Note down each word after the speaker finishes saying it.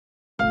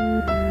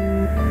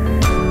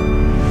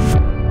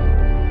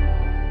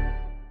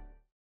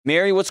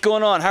Mary, what's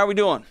going on? How are we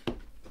doing?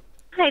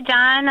 Hi,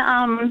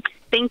 John.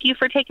 Thank you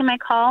for taking my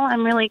call.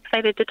 I'm really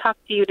excited to talk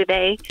to you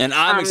today. And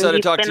I'm excited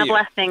to talk to you.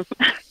 It's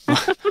been a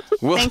blessing.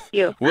 Thank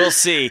you. We'll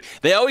see.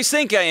 They always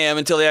think I am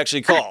until they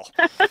actually call.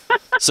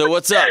 So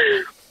what's up?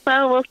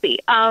 Well, we'll see.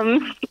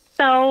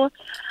 So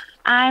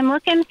I'm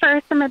looking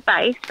for some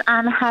advice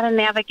on how to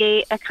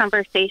navigate a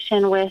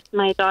conversation with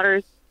my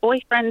daughter's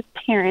boyfriend's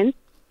parents.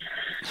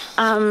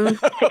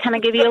 To kind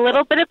of give you a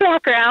little bit of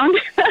background.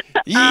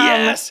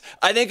 Yes!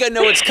 I think I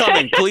know what's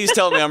coming. Please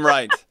tell me I'm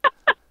right.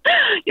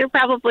 You're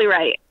probably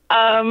right.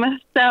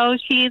 So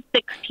she's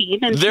 16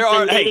 and she's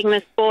been dating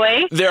this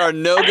boy. There are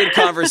no good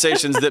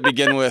conversations that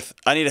begin with,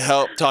 I need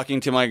help talking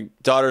to my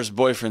daughter's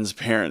boyfriend's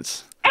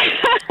parents.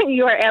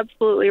 You are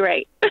absolutely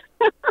right.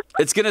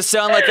 It's going to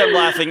sound like I'm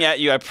laughing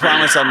at you. I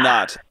promise I'm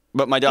not.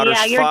 But my daughter's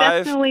 5.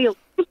 Definitely...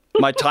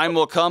 My time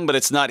will come, but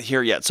it's not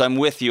here yet. So I'm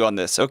with you on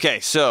this.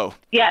 Okay, so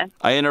yeah,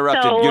 I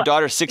interrupted. So, your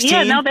daughter's 16?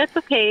 Yeah, no, that's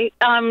okay.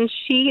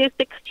 She is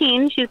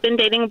 16. She's been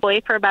dating a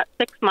boy for about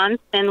 6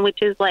 months, and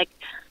which is like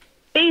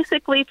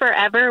basically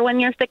forever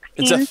when you're 16.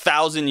 It's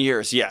 1,000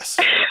 years, yes.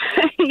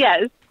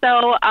 Yes.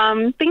 So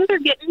things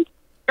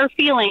are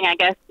feeling, I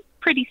guess,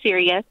 pretty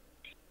serious.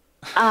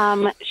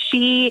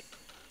 She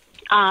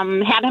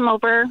had him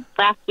over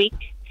last week.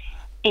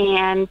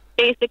 And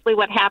basically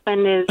what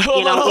happened is,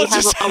 we have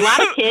a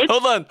lot of kids.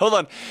 Hold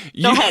on.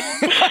 Go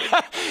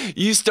ahead.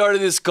 You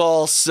started this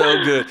call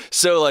so good.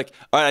 So all right,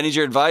 I need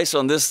your advice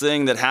on this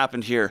thing that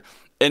happened here.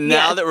 And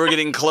now that we're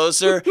getting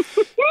closer,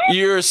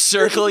 you're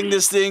circling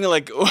this thing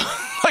like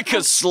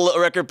a slow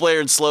record player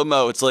in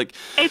slow-mo. It's like...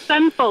 It's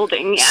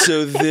unfolding, yeah.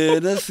 So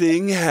then a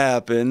thing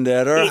happened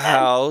at our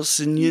house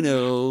and,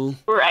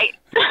 Right.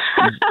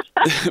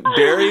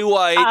 Barry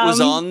White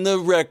was on the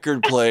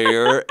record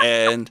player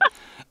and...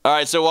 All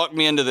right, so walk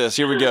me into this.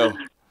 Here we go.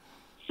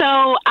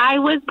 So I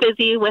was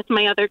busy with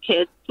my other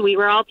kids. We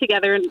were all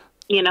together,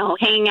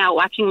 hanging out,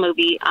 watching a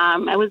movie.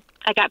 I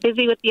got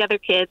busy with the other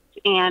kids,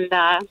 and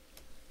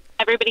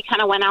everybody kind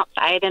of went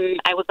outside, and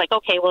I was like,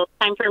 okay, well, it's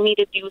time for me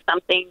to do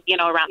something,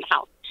 around the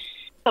house.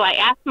 So I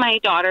asked my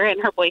daughter and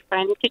her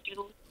boyfriend to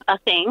do a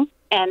thing,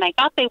 and I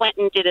thought they went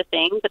and did a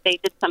thing, but they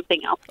did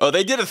something else. Oh,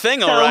 they did a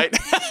thing, all right.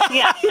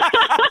 Yeah.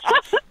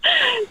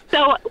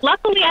 So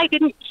luckily, I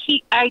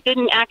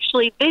didn't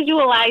actually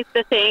visualize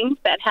the thing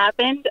that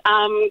happened.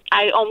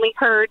 I only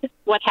heard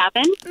what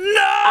happened.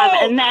 No.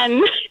 And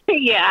then,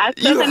 yeah.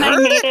 So you then heard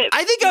I made it?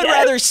 I think I'd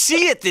rather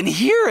see it than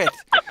hear it.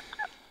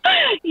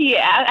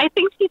 Yeah, I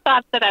think she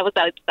thought that I was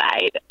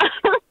outside.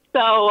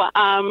 So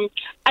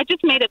I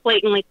just made it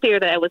blatantly clear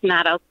that I was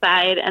not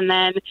outside, and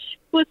then it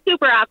was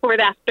super awkward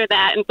after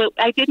that. But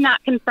I did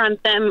not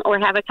confront them or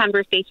have a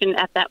conversation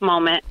at that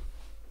moment.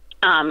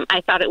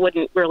 I thought it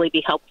wouldn't really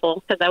be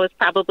helpful because I was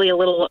probably a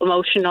little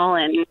emotional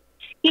and,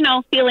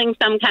 feeling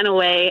some kind of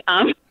way.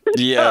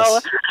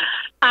 Yes. So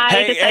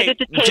I decided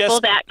to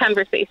table that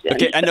conversation.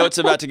 Okay, I know it's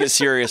about to get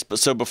serious, but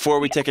so before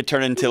we take a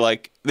turn into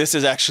this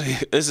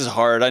is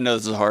hard. I know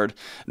this is hard.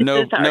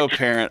 No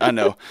parent, I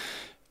know.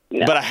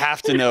 No. But I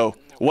have to know,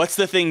 what's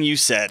the thing you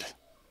said?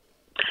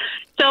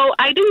 So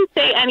I didn't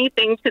say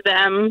anything to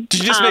them. Did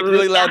you just make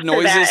really loud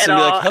noises and be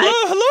like,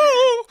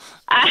 hello?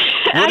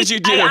 What did you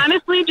do? I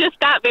honestly just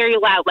got very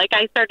loud. Like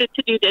I started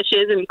to do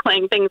dishes and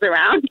clang things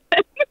around.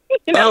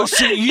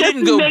 So you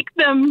didn't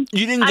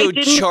go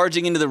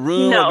charging into the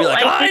room or be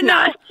like, I did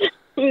not.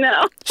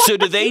 No. So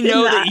do they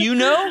know that you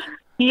know?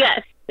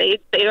 Yes, they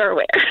are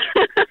aware.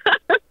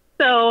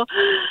 So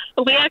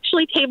we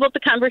actually tabled the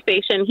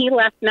conversation. He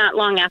left not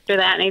long after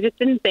that, and I just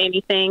didn't say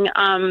anything.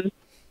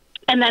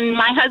 And then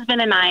my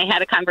husband and I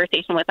had a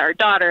conversation with our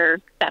daughter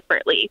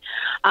separately.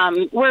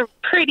 We're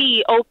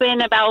pretty open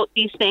about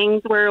these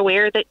things. We're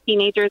aware that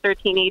teenagers are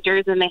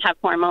teenagers and they have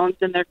hormones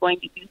and they're going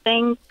to do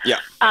things. Yeah.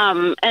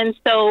 And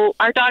so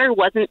our daughter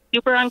wasn't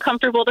super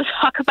uncomfortable to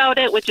talk about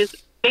it, which is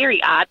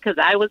very odd because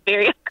I was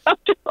very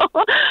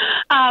uncomfortable.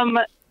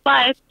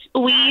 But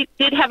we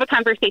did have a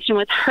conversation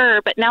with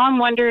her, but now I'm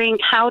wondering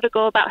how to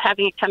go about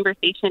having a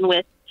conversation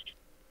with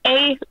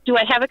A, do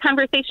I have a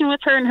conversation with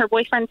her and her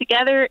boyfriend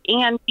together?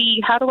 And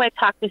B, how do I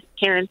talk to his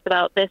parents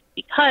about this?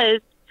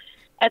 Because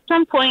at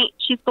some point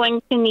she's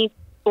going to need,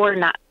 or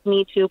not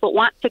need to, but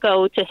want to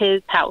go to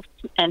his house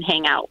and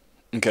hang out.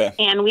 Okay.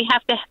 And we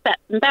have to set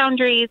some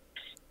boundaries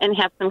and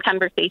have some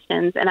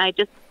conversations. And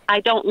I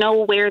don't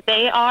know where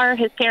they are,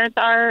 his parents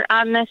are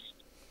on this,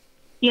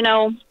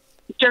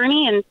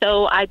 journey. And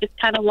so I just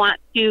kind of want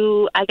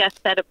to, I guess,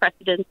 set a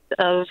precedence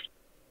of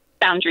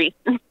boundaries.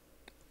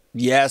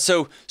 Yeah,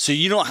 so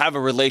you don't have a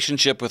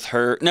relationship with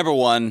her. Number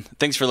one,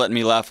 thanks for letting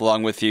me laugh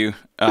along with you.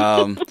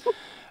 I'm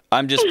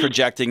just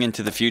projecting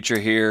into the future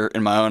here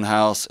in my own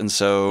house, and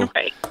so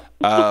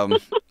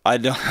I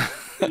don't.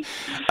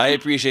 I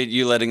appreciate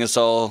you letting us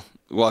all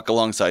walk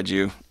alongside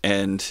you,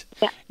 and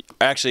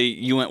actually,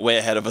 you went way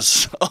ahead of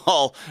us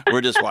all.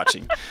 We're just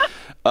watching.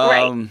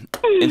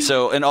 And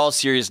so, in all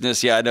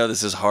seriousness, I know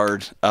this is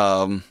hard.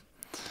 That's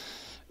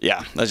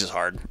just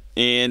hard.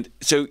 And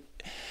so,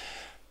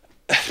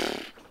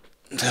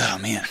 oh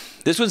man,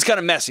 this one's kind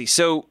of messy.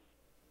 So,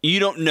 you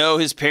don't know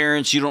his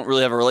parents. You don't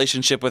really have a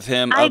relationship with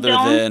him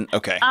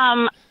okay.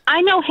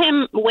 I know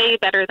him way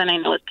better than I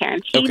know his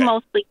parents. He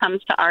mostly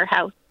comes to our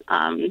house.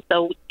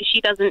 So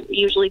she doesn't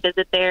usually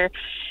visit there.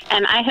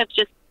 And I have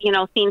just,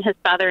 seen his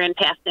father in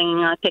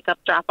passing, pick-up,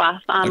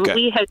 drop-off.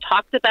 We had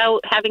talked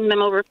about having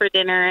them over for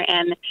dinner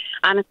and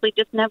honestly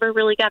just never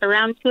really got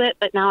around to it.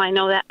 But now I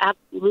know that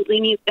absolutely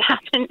needs to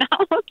happen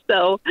now.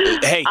 So,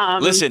 hey,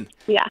 listen.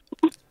 Yeah.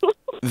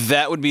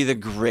 That would be the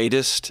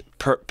greatest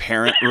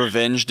parent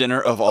revenge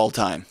dinner of all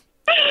time.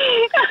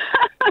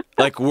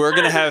 Like, we're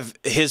going to have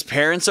his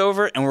parents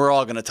over, and we're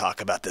all going to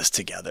talk about this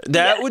together.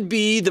 That would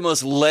be the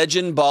most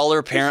legend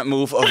baller parent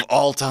move of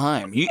all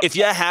time. If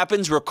that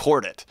happens,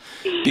 record it.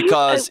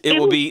 Because it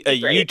will be a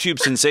great YouTube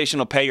sensation.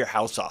 It'll pay your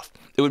house off.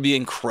 It would be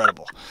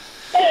incredible.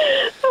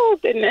 Oh,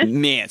 goodness.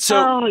 Man.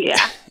 So,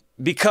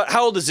 because,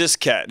 how old is this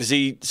cat? Is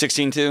he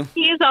 16 too?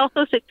 He is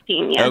also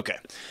 16, yeah. Okay.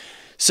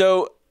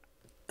 So,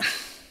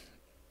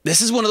 this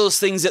is one of those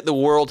things that the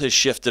world has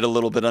shifted a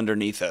little bit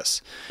underneath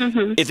us.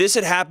 Mm-hmm. If this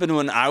had happened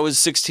when I was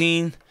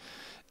 16,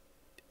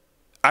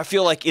 I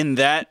feel like in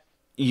that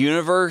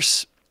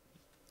universe,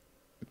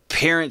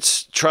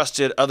 parents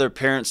trusted other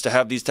parents to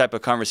have these type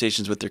of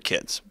conversations with their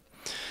kids.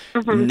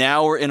 Mm-hmm.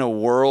 Now we're in a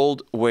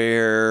world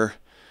where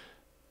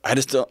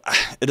it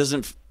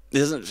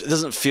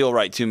doesn't feel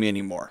right to me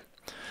anymore.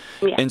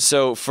 Yeah. And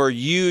so for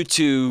you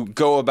to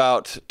go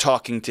about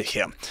talking to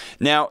him.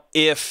 Now,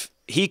 if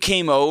he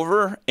came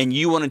over and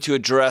you wanted to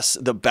address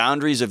the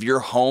boundaries of your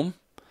home,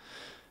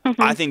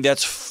 I think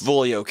that's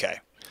fully okay.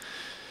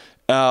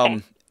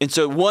 And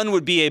so one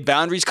would be a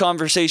boundaries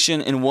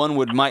conversation, and one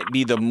might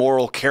be the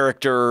moral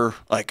character,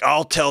 like,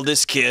 I'll tell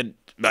this kid,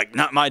 like,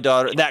 not my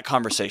daughter, that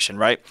conversation,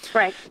 right?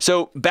 Right.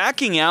 So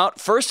backing out,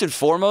 first and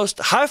foremost,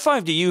 high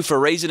five to you for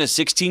raising a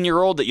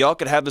 16-year-old that y'all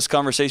could have this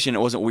conversation. It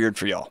wasn't weird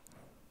for y'all.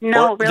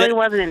 No, it really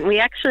wasn't. We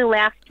actually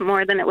laughed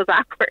more than it was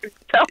awkward.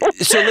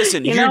 So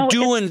listen, you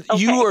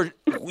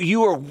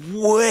are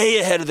way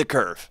ahead of the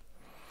curve.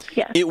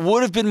 Yes. It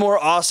would have been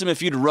more awesome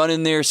if you'd run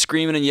in there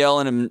screaming and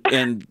yelling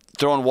and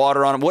throwing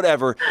water on him,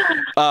 whatever.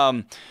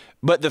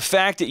 But the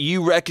fact that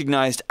you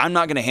recognized, I'm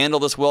not going to handle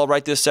this well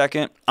right this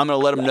second. I'm going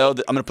to let him know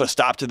that I'm going to put a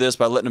stop to this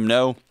by letting him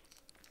know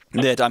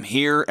that I'm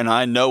here and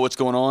I know what's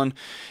going on.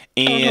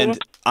 And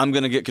I'm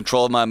going to get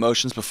control of my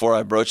emotions before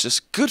I broach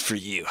this. Good for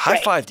you. High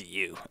five to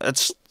you.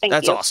 That's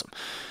awesome.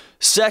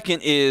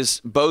 Second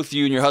is both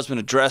you and your husband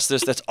addressed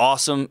this. That's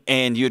awesome.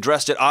 And you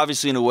addressed it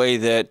obviously in a way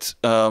that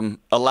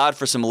allowed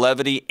for some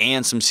levity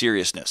and some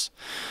seriousness.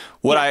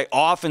 What I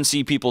often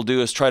see people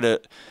do is try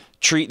to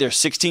treat their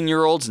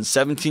 16-year-olds and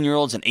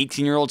 17-year-olds and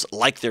 18-year-olds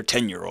like they're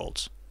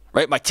 10-year-olds.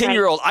 Right? My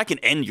 10-year-old, I can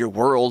end your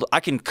world.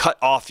 I can cut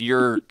off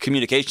your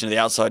communication to the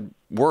outside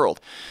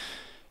world.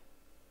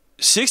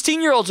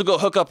 16-year-olds will go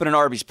hook up in an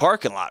Arby's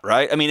parking lot,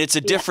 right? I mean, it's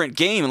a different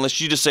game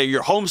unless you just say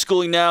you're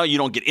homeschooling now, you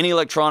don't get any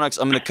electronics,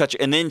 I'm going to cut you.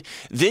 And then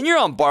you're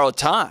on borrowed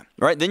time,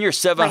 right? Then you're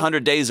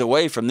 700 days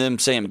away from them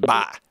saying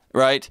bye,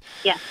 right?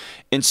 Yeah.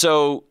 And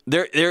so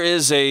there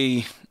is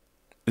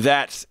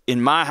that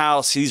in my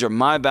house, these are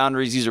my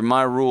boundaries, these are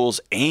my rules,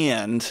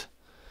 and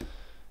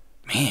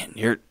man,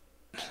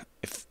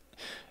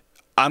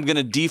 I'm going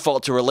to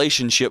default to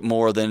relationship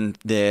more than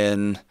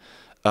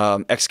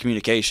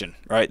excommunication,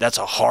 right? That's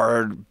a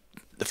hard,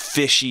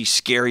 fishy,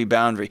 scary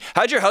boundary.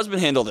 How'd your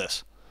husband handle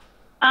this?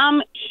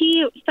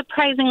 He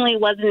surprisingly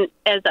wasn't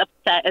as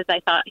upset as I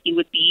thought he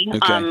would be.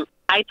 Okay.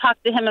 I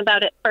talked to him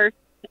about it first,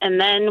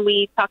 and then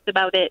we talked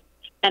about it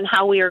and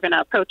how we were going to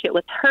approach it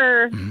with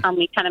her. Mm-hmm.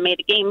 We kind of made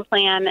a game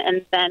plan,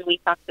 and then we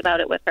talked about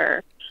it with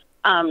her.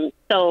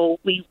 So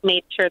we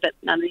made sure that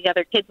none of the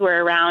other kids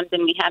were around,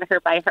 and we had her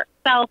by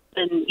herself,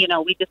 and,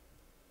 we just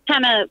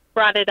kind of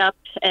brought it up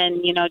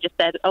and, just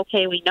said,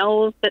 okay, we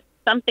know that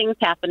something's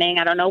happening.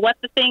 I don't know what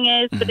the thing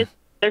is, but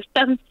there's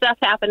some stuff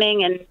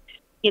happening, and,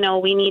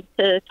 we need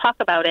to talk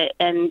about it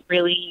and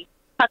really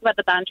talk about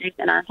the boundaries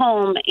in our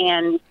home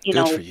and,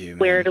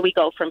 where do we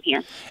go from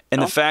here?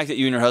 And the fact that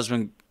you and your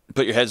husband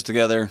put your heads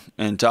together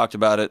and talked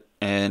about it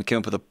and came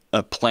up with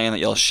a plan that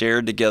y'all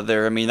shared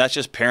together, I mean, that's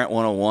just parent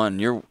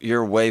 101.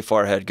 You're way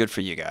far ahead. Good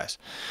for you guys.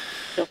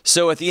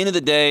 So at the end of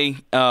the day,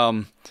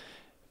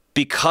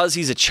 because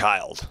he's a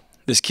child,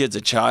 this kid's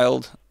a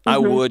child, I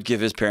would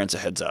give his parents a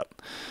heads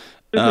up.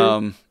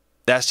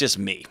 That's just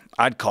me.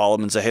 I'd call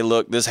them and say, hey,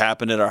 look, this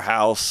happened at our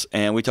house,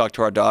 and we talked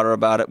to our daughter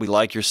about it. We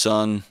like your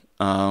son.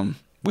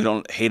 We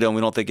don't hate them.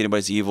 We don't think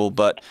anybody's evil,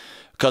 but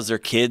because they're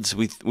kids,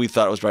 we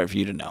thought it was right for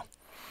you to know.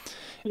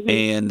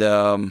 And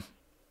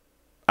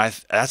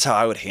that's how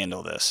I would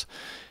handle this.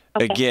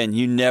 Okay. Again,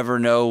 you never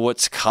know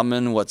what's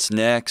coming, what's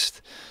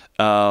next.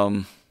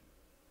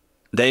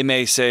 They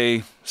may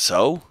say,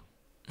 so?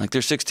 Like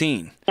they're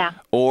 16. Yeah.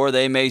 Or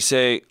they may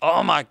say,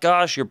 oh my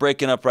gosh, you're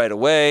breaking up right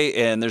away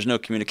and there's no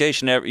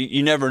communication.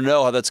 You never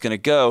know how that's going to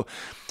go.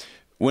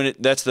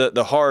 That's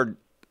the hard,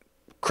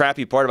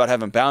 crappy part about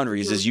having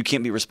boundaries is you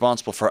can't be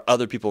responsible for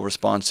other people's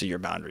response to your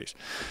boundaries.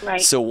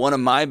 Right. So one of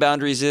my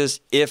boundaries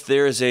is if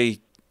there is a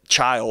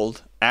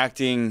child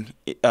acting,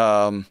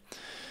 not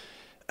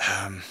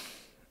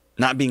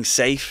being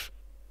safe,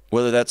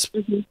 whether that's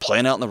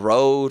playing out in the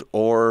road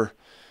or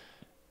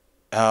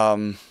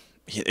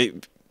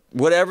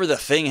whatever the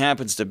thing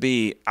happens to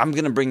be. I'm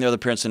going to bring the other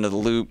parents into the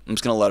loop. I'm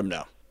just going to let them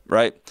know,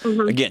 right?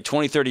 Again,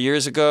 20, 30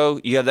 years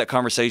ago, you had that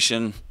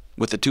conversation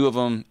with the two of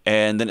them,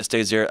 and then it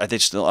stays there. I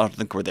don't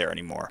think we're there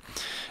anymore.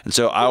 And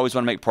so I always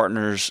want to make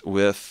partners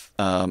with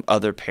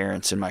other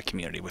parents in my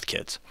community with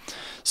kids.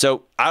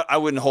 So I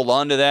wouldn't hold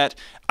on to that.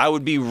 I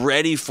would be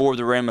ready for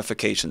the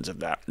ramifications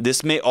of that.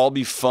 This may all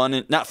be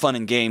fun, not fun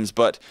and games,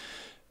 but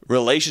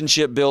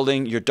relationship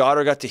building. Your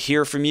daughter got to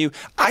hear from you.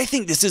 I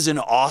think this is an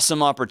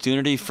awesome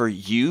opportunity for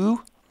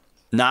you,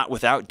 not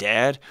without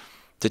dad,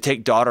 to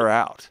take daughter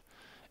out.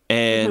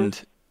 And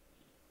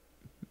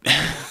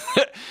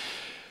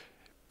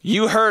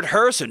you heard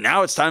her, so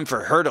now it's time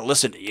for her to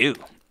listen to you.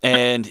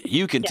 And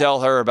you can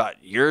tell her about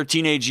your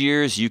teenage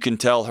years. You can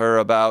tell her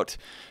about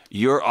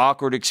your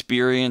awkward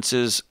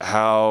experiences,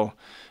 how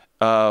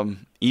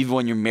even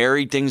when you're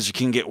married, things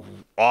can get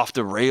off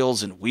the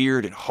rails and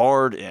weird and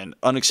hard and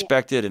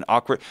unexpected and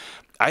awkward.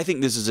 I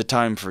think this is a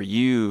time for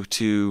you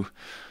to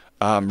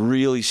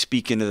really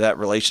speak into that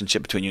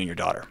relationship between you and your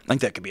daughter. I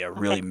think that could be a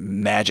really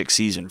magic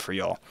season for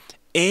y'all.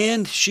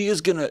 And she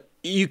is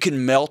you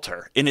can melt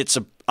her. And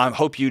I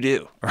hope you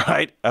do,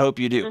 right? I hope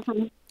you do.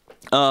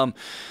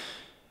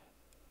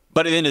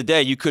 But at the end of the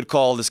day, you could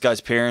call this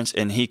guy's parents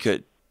and he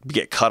could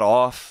get cut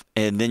off,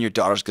 and then your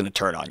daughter's going to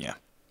turn on you.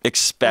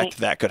 Expect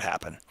that could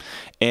happen.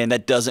 And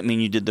that doesn't mean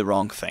you did the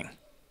wrong thing,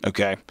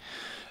 okay?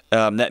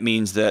 That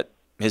means that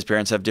his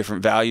parents have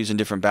different values and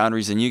different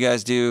boundaries than you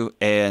guys do,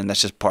 and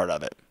that's just part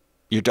of it.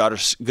 Your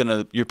daughter's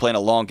you're playing a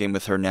long game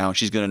with her now, and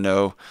she's going to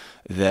know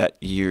that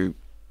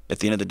at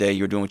the end of the day,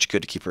 you're doing what you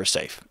could to keep her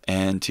safe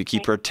and to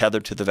keep her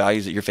tethered to the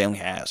values that your family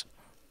has,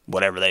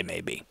 whatever they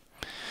may be.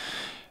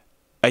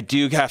 I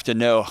do have to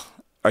know,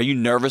 are you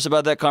nervous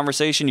about that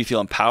conversation? You feel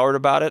empowered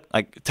about it?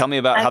 Like, tell me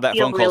about how that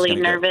phone call is going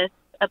to go. I feel really nervous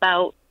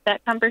about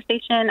that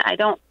conversation.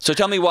 So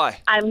tell me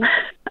why.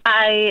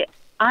 I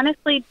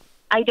honestly,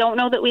 I don't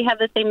know that we have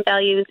the same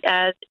values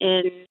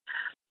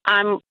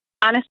I'm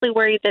honestly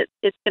worried that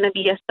it's going to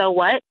be a so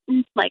what,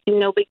 like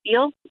no big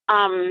deal.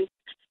 And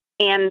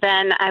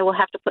then I will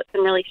have to put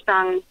some really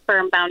strong,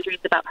 firm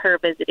boundaries about her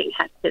visiting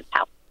his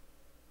house.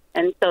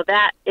 And so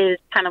that is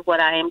kind of what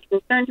I am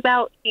concerned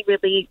about. He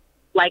really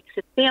likes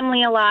his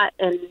family a lot,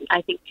 and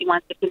I think she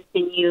wants to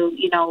continue,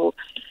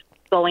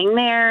 going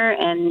there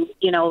and,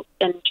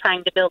 and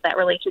trying to build that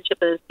relationship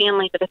with his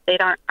family. But if they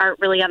aren't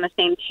really on the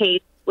same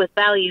page with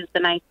values,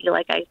 then I feel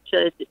like I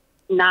should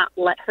not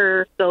let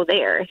her go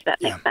there, if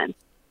that makes sense.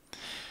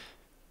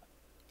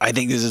 I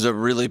think this is a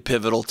really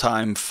pivotal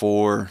time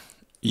for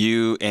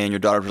you and your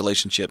daughter's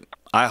relationship.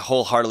 I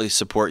wholeheartedly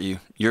support you.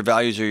 Your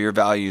values are your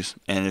values.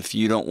 And if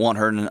you don't want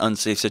her in an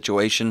unsafe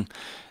situation,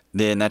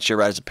 then that's your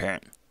right as a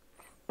parent.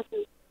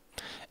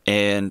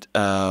 And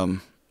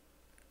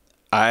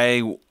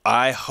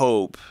I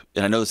hope,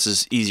 and I know this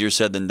is easier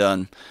said than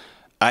done,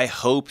 I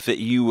hope that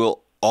you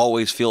will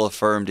always feel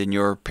affirmed in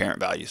your parent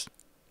values,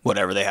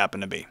 whatever they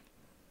happen to be.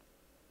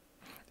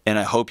 And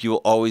I hope you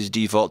will always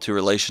default to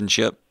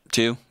relationship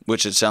too,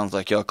 which it sounds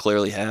like y'all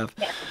clearly have.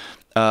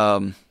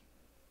 Yeah.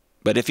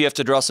 But if you have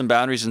to draw some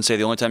boundaries and say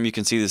the only time you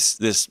can see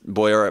this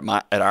boy or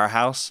at our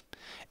house,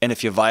 and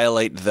if you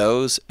violate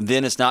those,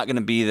 then it's not going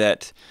to be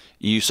that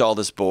you saw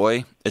this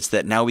boy. It's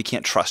that now we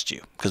can't trust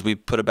you because we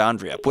put a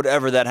boundary up,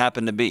 whatever that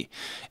happened to be,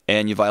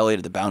 and you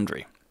violated the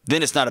boundary.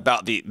 Then it's not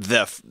about the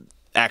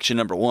action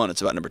number one.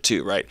 It's about number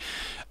two, right?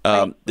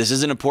 This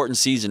is an important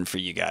season for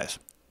you guys,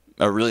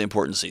 a really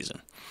important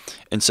season.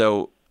 And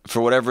so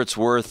for whatever it's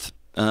worth,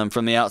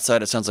 from the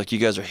outside, it sounds like you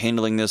guys are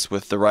handling this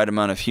with the right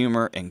amount of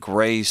humor and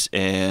grace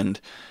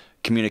and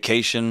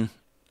communication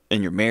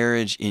in your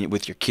marriage,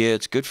 with your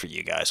kids. Good for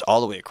you guys all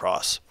the way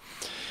across.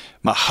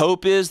 My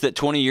hope is that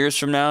 20 years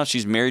from now,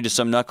 she's married to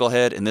some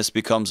knucklehead and this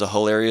becomes a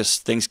hilarious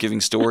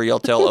Thanksgiving story I'll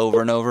tell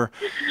over and over.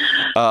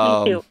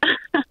 Me too.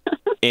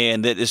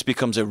 And that this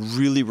becomes a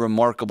really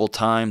remarkable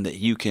time that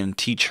you can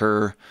teach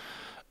her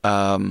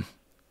about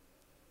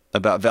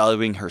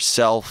valuing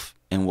herself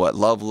and what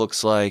love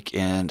looks like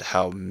and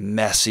how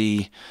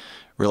messy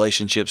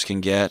relationships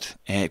can get,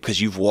 and because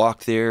you've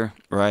walked there,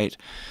 right?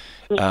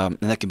 And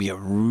that can be a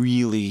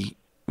really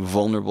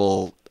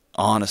vulnerable,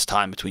 honest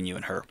time between you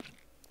and her.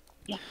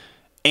 Yeah.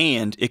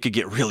 And it could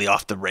get really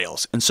off the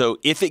rails. And so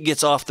if it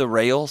gets off the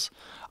rails,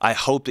 I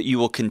hope that you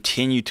will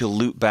continue to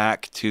loop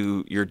back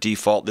to your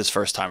default this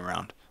first time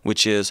around,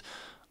 which is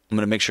I'm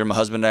going to make sure my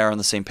husband and I are on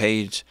the same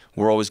page.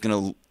 We're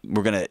going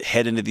to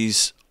head into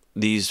these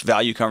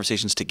value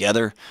conversations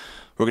together.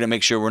 We're going to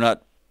make sure we're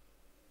not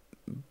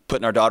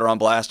putting our daughter on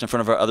blast in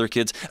front of our other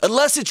kids,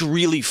 unless it's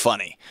really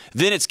funny.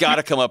 Then it's got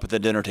to come up at the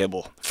dinner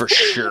table for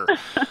sure.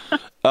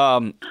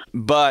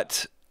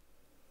 But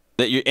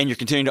that you're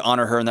continuing to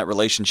honor her in that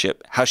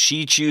relationship. How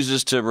she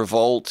chooses to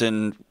revolt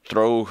and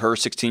throw her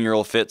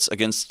 16-year-old fits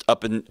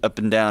up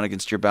and down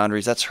against your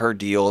boundaries, that's her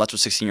deal. That's what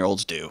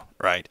 16-year-olds do,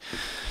 right?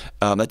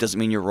 That doesn't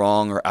mean you're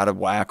wrong or out of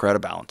whack or out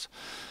of balance.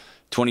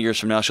 20 years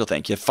from now, she'll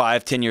thank you.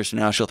 5, 10 years from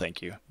now, she'll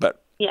thank you.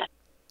 But yeah.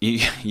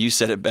 you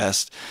said it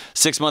best.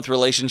 6-month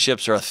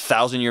relationships are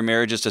 1,000-year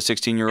marriages to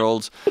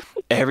 16-year-olds.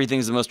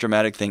 Everything's the most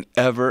dramatic thing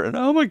ever. And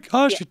oh my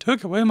gosh, you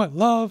took away my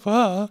love.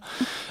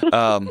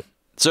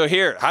 So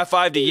here, high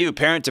five to you,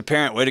 parent to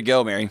parent. Way to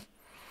go, Mary.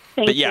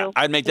 Thank yeah, you.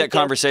 I'd make that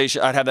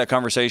conversation. I'd have that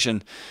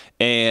conversation,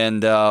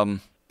 and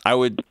I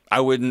would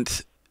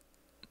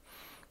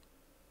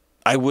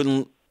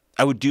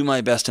do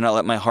my best to not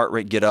let my heart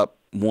rate get up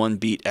 1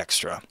 beat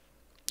extra.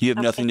 You have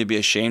nothing to be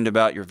ashamed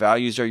about. Your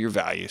values are your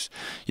values.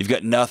 You've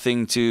got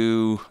nothing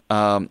to.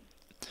 The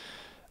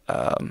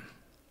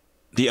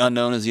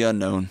unknown is the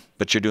unknown,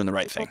 but you're doing the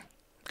right thing.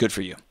 Good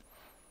for you.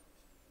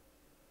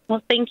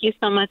 Well, thank you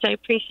so much. I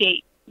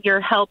appreciate your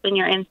help and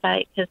your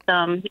insight,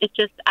 because it's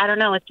just, I don't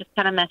know, it's just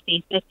kind of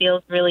messy. It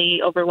feels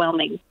really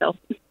overwhelming. So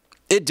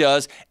it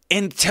does.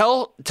 And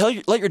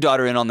let your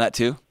daughter in on that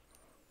too.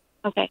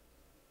 Okay.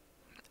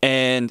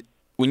 And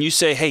when you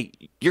say, hey,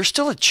 you're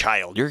still a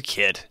child, you're a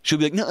kid, she'll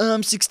be like, no,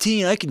 I'm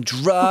 16. I can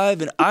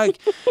drive and I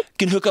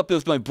can hook up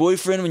with my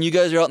boyfriend when you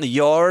guys are out in the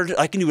yard.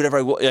 I can do whatever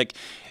I want. Like,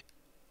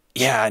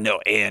 yeah, I know.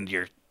 And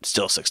you're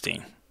still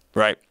 16.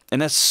 Right.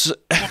 And that's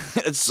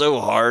it's so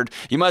hard.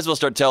 You might as well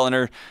start telling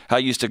her how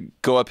you used to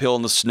go uphill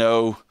in the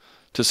snow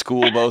to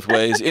school both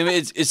ways. I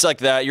mean, it's like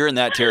that. You're in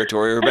that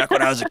territory. Or back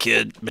when I was a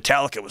kid,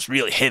 Metallica was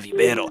really heavy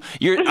metal.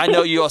 I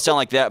know you all sound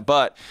like that,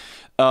 but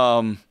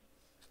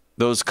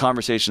those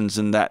conversations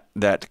and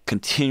that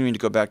continuing to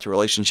go back to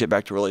relationship,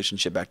 back to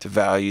relationship, back to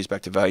values,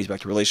 back to values,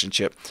 back to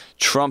relationship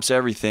trumps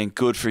everything.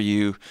 Good for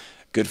you.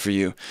 Good for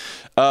you.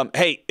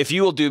 Hey, if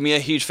you will do me a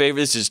huge favor,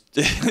 this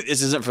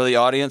isn't for the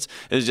audience.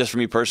 This is just for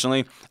me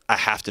personally. I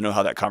have to know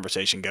how that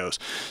conversation goes.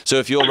 So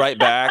if you'll write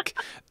back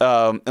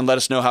and let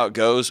us know how it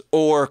goes,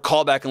 or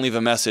call back and leave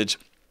a message.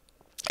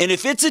 And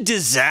if it's a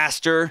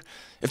disaster,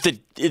 if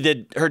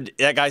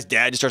that guy's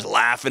dad just starts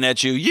laughing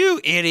at you, you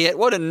idiot,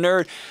 what a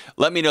nerd,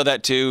 let me know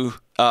that too.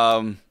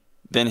 Then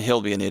he'll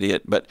be an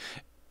idiot. But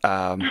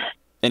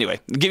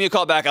anyway, give me a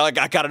call back. I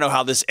got to know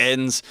how this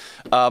ends.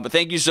 But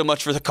thank you so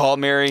much for the call,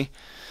 Mary.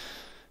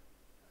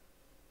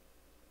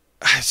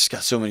 I just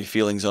got so many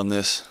feelings on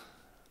this.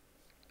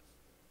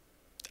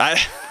 I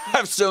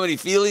have so many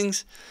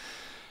feelings.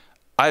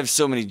 I have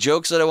so many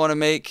jokes that I want to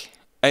make.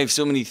 I have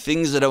so many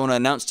things that I want to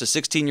announce to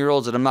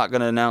 16-year-olds that I'm not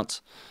going to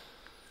announce.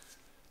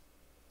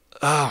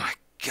 Oh, my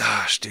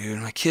gosh, dude.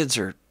 My kids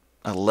are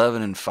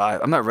 11 and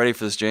 5. I'm not ready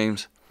for this,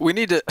 James. We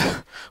need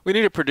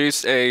to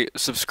produce a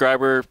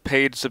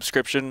paid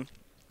subscription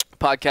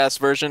podcast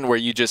version where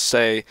you just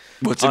say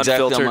what's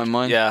unfiltered. Exactly on my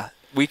mind. Yeah,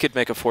 we could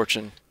make a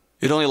fortune.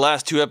 It only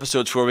lasts 2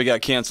 episodes before we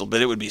got canceled,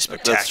 but it would be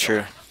spectacular. That's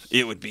true.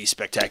 It would be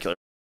spectacular.